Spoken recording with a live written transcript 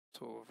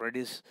So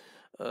Redis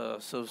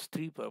serves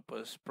three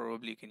purposes.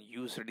 Probably you can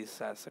use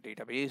Redis as a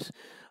database,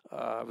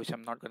 which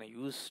I'm not going to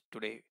use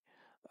today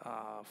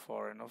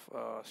for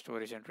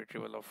storage and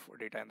retrieval of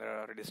data in the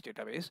Redis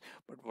database.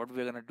 But what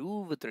we're going to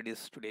do with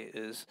Redis today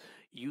is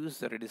use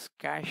the Redis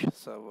cache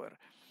server.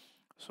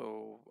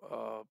 So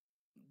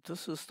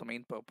this is the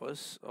main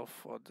purpose of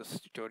this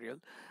tutorial,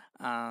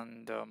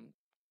 and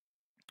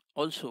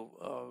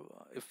also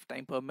if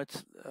time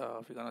permits,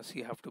 we're gonna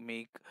see how to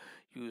make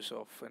use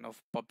of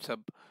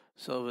pub/sub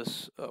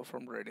service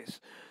from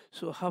Redis.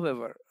 So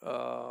however,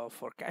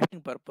 for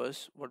caching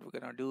purpose, what we're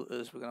gonna do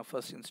is we're gonna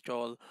first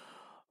install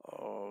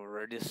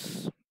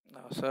Redis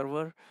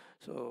server.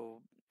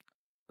 So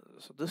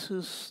this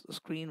is the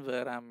screen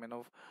where I'm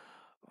um,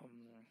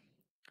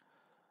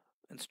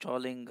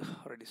 installing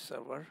Redis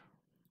server.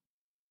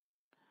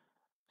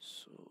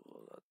 So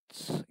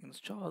let's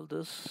install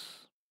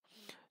this.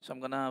 So I'm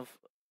gonna have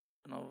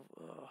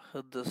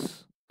hit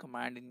this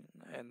command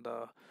in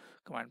the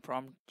command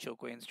prompt,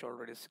 choco install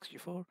redis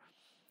 64.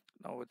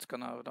 Now it's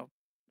gonna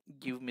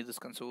give me this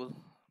console.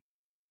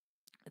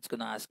 It's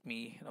gonna ask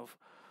me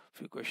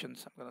few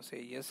questions. I'm gonna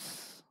say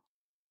yes.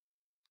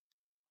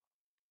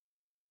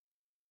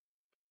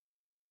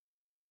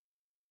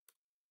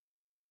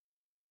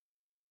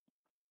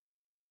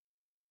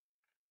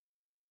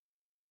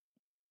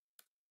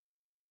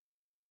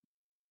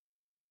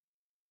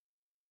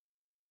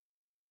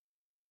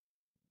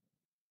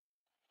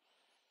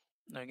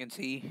 Now you can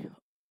see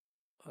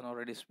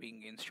Redis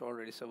being installed,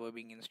 Redis server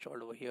being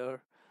installed over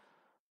here.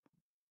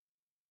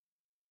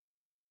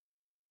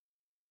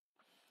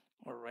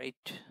 All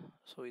right,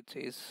 so it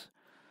says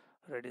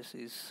Redis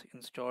is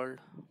installed.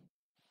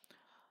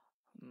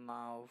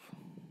 Now,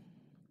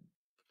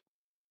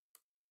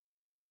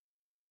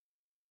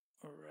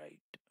 all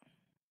right,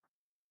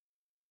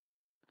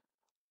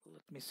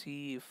 let me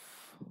see if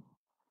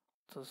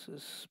this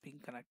is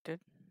being connected.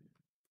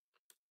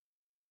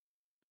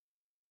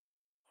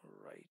 All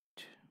right.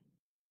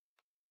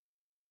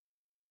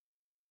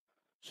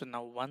 So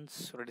now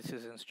once Redis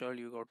is installed,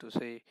 you got to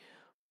say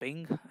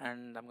ping,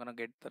 and I'm gonna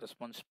get the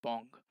response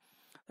pong.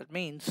 That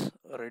means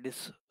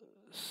Redis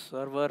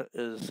server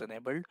is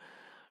enabled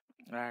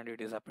and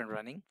it is up and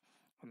running.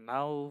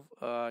 Now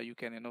you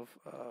can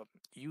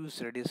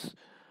use Redis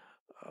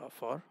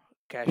for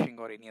caching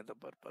or any other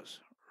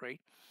purpose,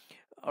 right?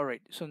 All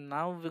right. So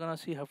now we're gonna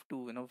see how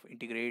to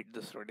integrate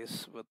this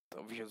Redis with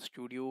Visual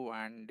Studio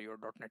and your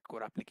 .NET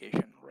Core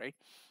application, right?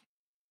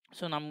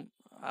 So now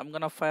I'm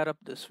gonna fire up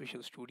this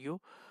Visual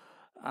Studio,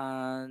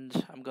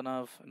 and I'm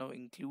gonna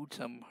include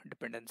some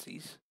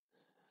dependencies.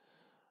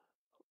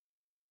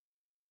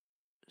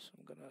 So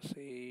I'm gonna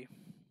say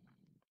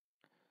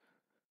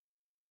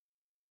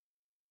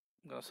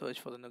I'm gonna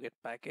search for the NuGet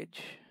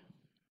package.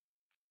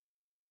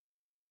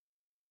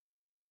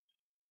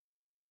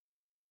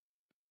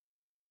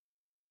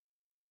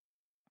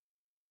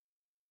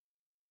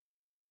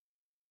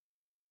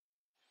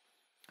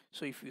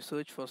 So if you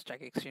search for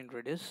Stack Exchange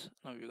Redis,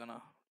 now you're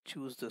gonna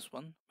choose this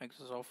one,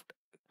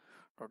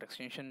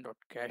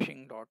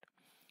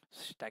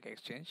 Microsoft.extension.caching.Stack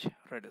Exchange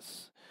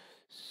Redis.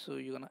 So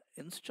you're gonna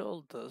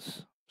install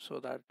this so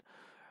that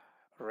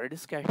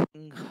Redis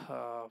caching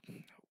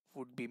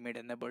would be made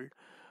enabled,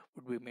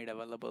 would be made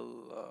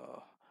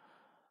available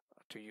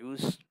to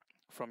use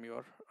from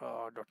your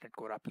 .NET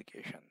Core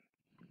application.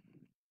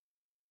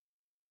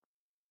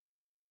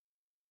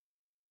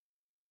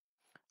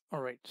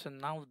 All right, so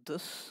now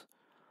this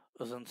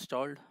is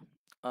installed.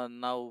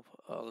 Now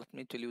let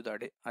me tell you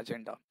the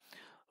agenda,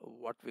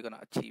 what we're gonna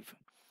achieve.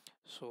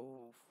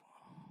 So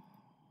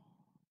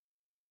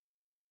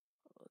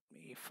let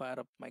me fire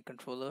up my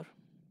controller.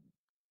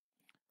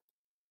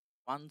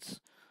 Once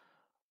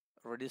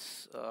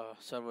Redis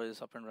server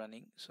is up and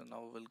running, so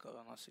now we'll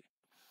gonna see.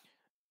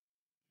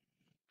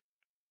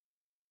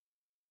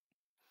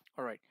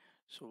 All right,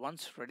 so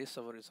once Redis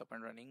server is up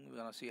and running, we're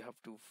gonna see how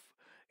to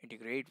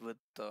integrate with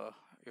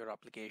your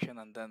application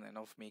and then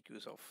make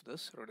use of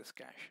this Redis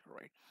cache,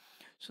 right?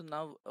 So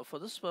now for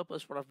this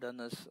purpose, what I've done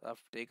is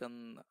I've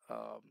taken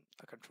a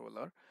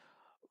controller,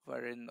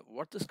 wherein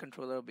what this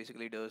controller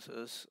basically does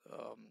is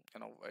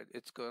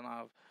it's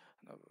gonna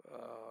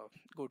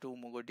go to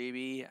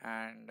Mongodb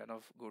and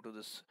go to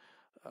this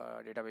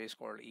database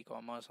called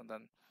e-commerce, and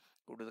then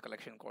go to the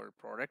collection called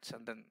products,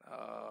 and then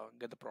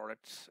get the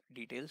products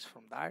details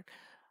from that,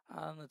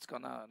 and it's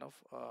gonna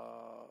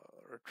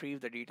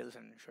retrieve the details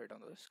and show it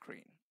on the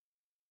screen.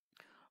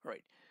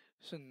 Right,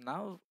 so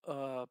now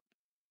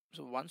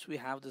so once we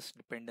have this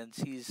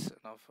dependencies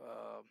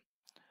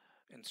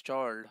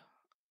installed,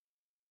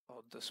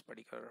 of this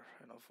particular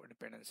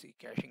dependency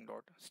caching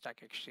dot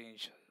stack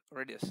exchange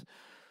Redis,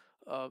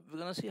 we're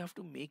gonna see how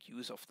to make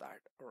use of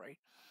that. All right,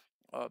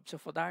 so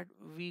for that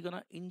we're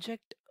gonna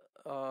inject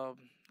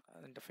an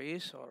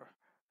interface, or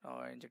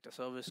inject a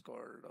service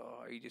called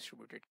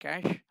distributed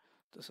cache.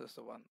 This is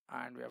the one,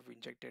 and we have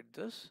injected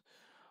this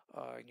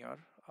in your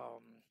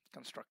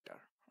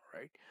constructor. All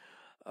right,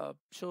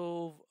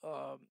 so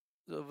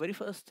the very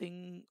first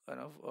thing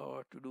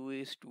to do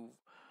is to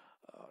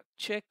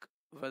check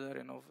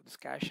whether this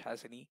cache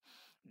has any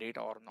data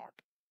or not.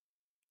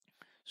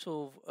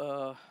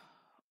 So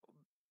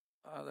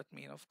let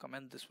me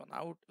comment this one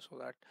out so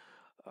that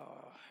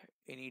uh,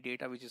 any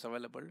data which is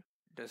available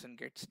doesn't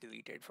gets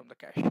deleted from the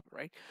cache,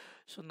 right?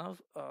 So now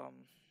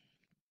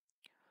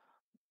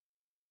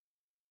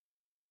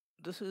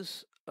this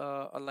is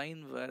a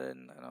line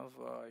wherein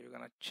you're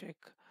gonna check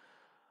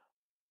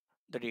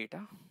the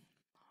data.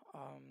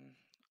 um,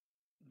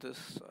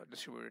 this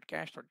distributed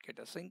cache dot get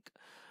async,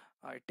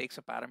 it takes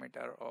a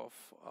parameter of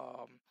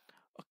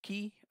a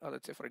key.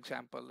 Let's say for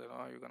example,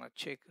 you're gonna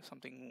check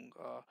something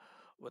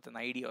with an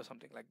ID or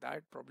something like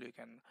that. Probably you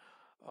can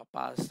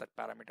pass that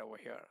parameter over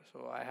here.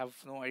 So I have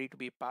no ID to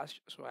be passed,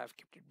 so I have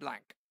kept it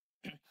blank.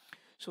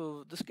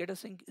 So this get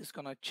async is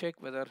gonna check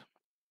whether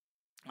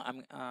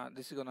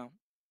this is gonna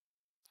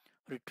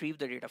retrieve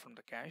the data from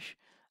the cache,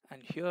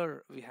 and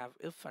here we have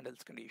if and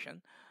else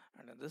condition,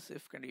 and in this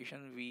if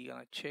condition we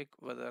gonna check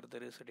whether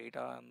there is a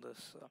data in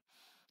this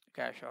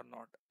cache or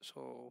not.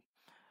 So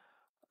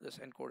this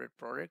encoded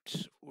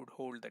products would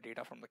hold the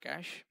data from the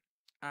cache,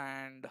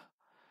 and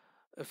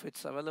if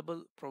it's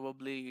available,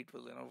 probably it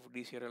will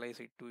deserialize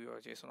it to your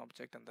JSON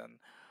object, and then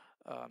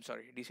I'm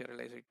sorry,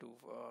 deserialize it to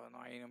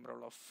any number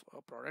of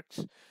products,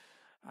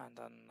 and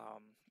then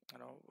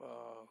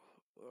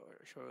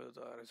show you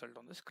the result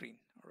on the screen.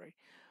 All right.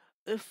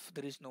 If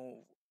there is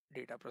no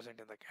data present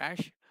in the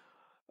cache,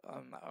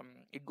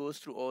 it goes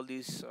through all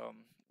these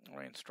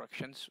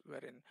instructions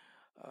wherein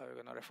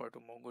you're gonna refer to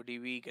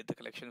MongoDB, get the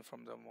collection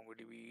from the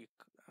MongoDB,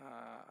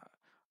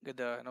 get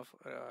the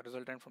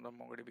resultant from the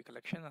MongoDB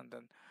collection, and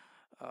then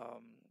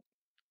um,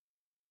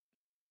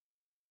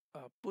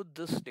 put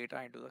this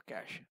data into the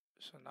cache.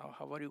 So now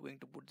how are you going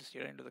to put this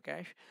data into the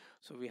cache?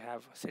 So we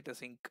have set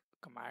async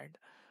command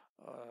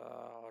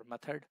or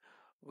method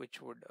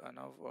which would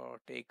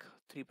take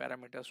three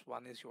parameters.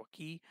 One is your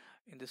key.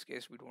 In this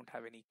case we don't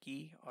have any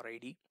key or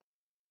ID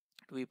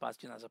to be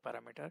passed in as a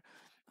parameter,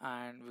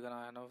 and we're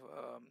gonna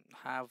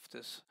have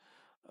this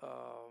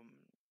um,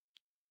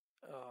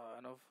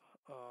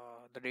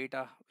 the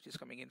data which is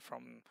coming in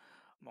from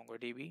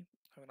MongoDB.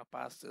 I'm gonna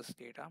pass this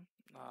data,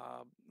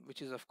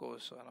 which is of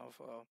course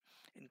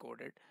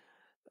encoded,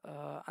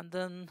 and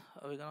then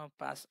we're gonna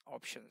pass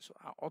options. So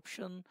our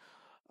option,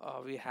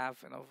 we have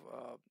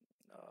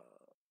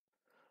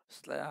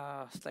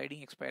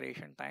sliding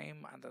expiration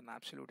time and then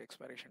absolute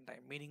expiration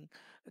time. Meaning,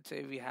 let's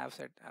say we have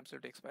set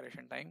absolute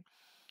expiration time.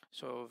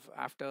 So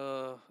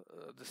after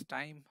this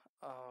time,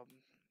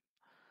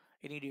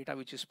 any data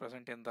which is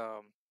present in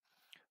the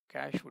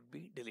cache would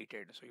be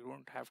deleted. So you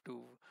don't have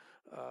to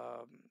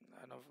um,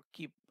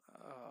 keep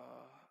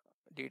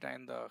data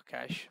in the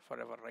cache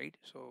forever, right?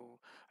 So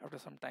after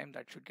some time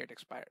that should get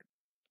expired.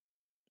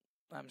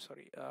 I'm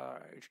sorry,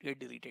 it should get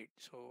deleted.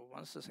 So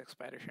once this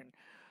expiration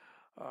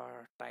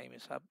time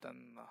is up,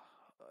 then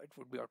it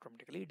would be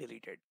automatically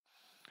deleted.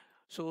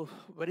 So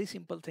very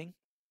simple thing.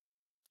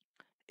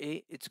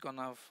 It's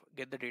gonna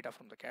get the data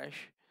from the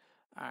cache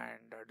and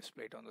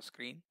display it on the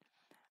screen.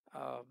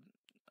 Um,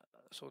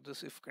 so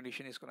this if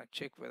condition is going to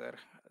check whether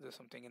there's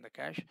something in the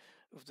cache.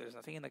 If there's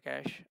nothing in the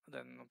cache,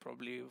 then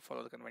probably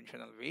follow the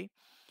conventional way,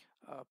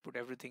 put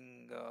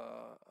everything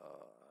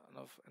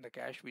in the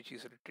cache which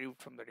is retrieved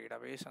from the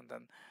database, and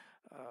then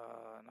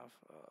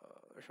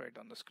show it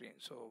on the screen.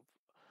 So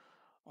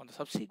on the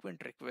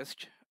subsequent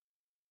request,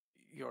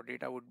 your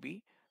data would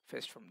be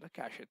fetched from the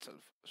cache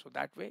itself. So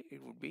that way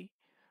it would be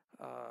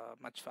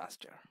much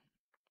faster.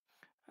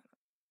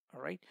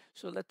 All right,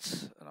 so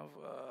let's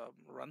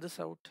run this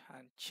out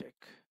and check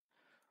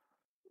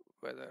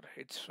whether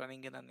it's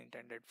running in an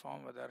intended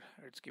form, whether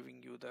it's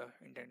giving you the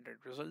intended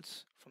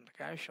results from the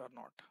cache or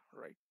not,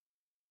 right?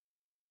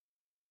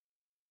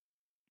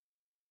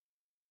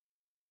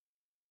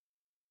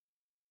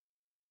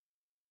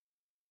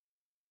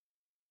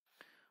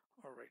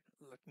 All right,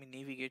 let me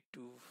navigate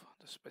to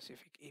the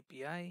specific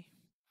API.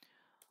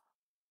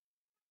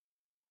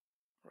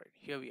 Right,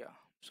 here we are.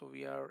 So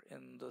we are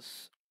in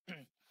this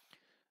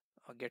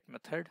get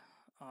method.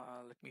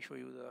 Let me show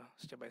you the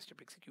step-by-step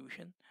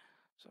execution.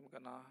 So I'm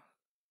gonna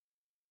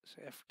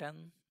say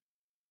F10.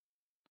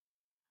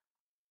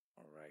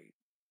 All right,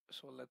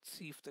 so let's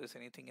see if there's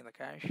anything in the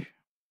cache.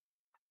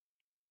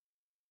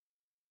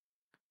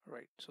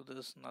 Right, so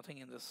there's nothing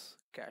in this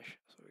cache,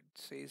 so it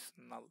says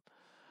null.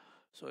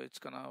 So it's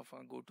gonna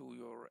go to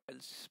your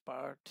else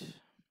part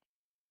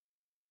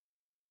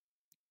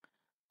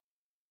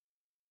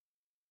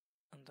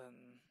and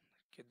then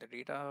get the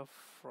data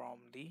from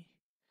the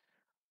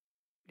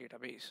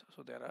database.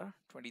 So there are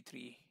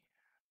 23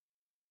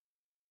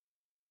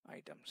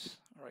 items,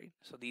 right?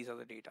 So these are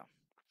the data.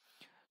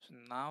 So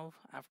now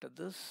after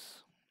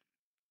this,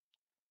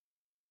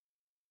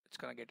 it's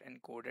gonna get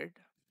encoded,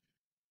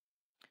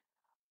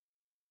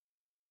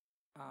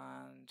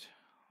 and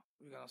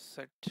we're gonna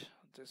set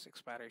this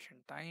expiration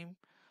time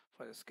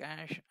for this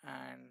cache,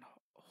 and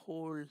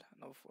whole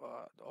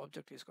the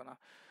object is gonna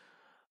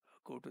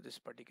go to this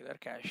particular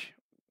cache.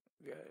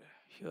 We are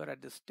here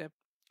at this step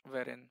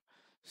wherein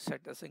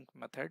set async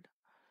method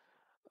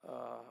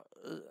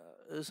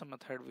is a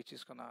method which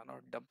is gonna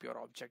dump your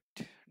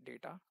object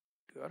data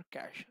to your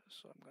cache.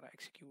 So I'm gonna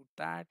execute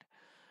that.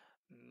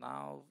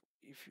 Now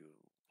if you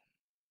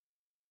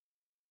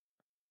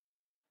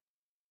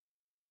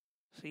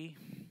see,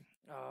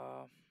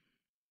 all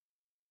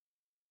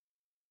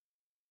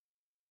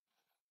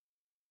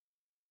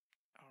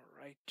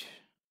right,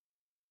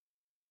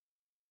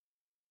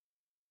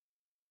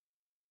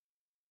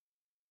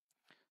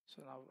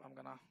 so now I'm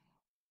gonna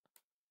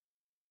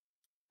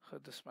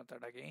hit this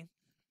method again.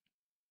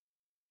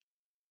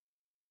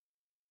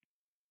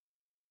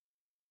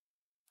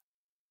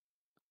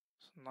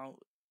 So now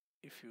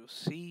if you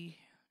see,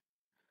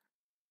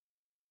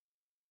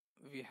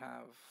 we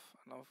have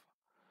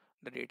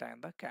the data in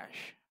the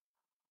cache.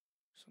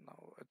 So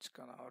now it's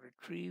gonna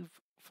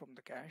retrieve from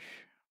the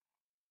cache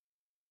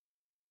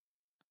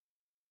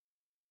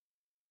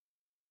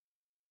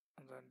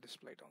and then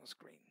display it on the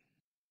screen.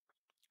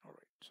 All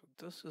right, so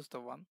this is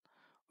the one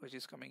which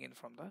is coming in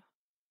from the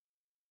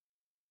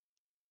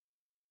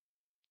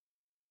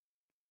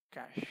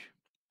cache.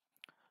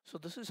 So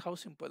this is how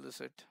simple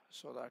is it,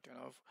 so that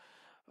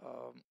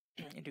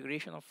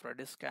integration of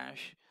Redis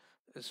cache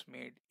is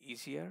made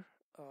easier.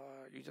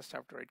 You just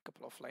have to write a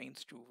couple of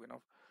lines to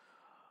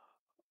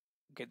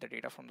get the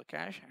data from the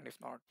cache, and if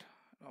not,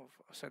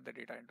 set the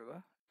data into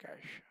the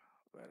cache.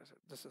 Where is it?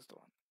 This is the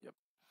one. Yep.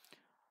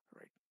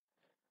 Right.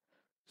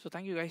 So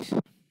thank you guys.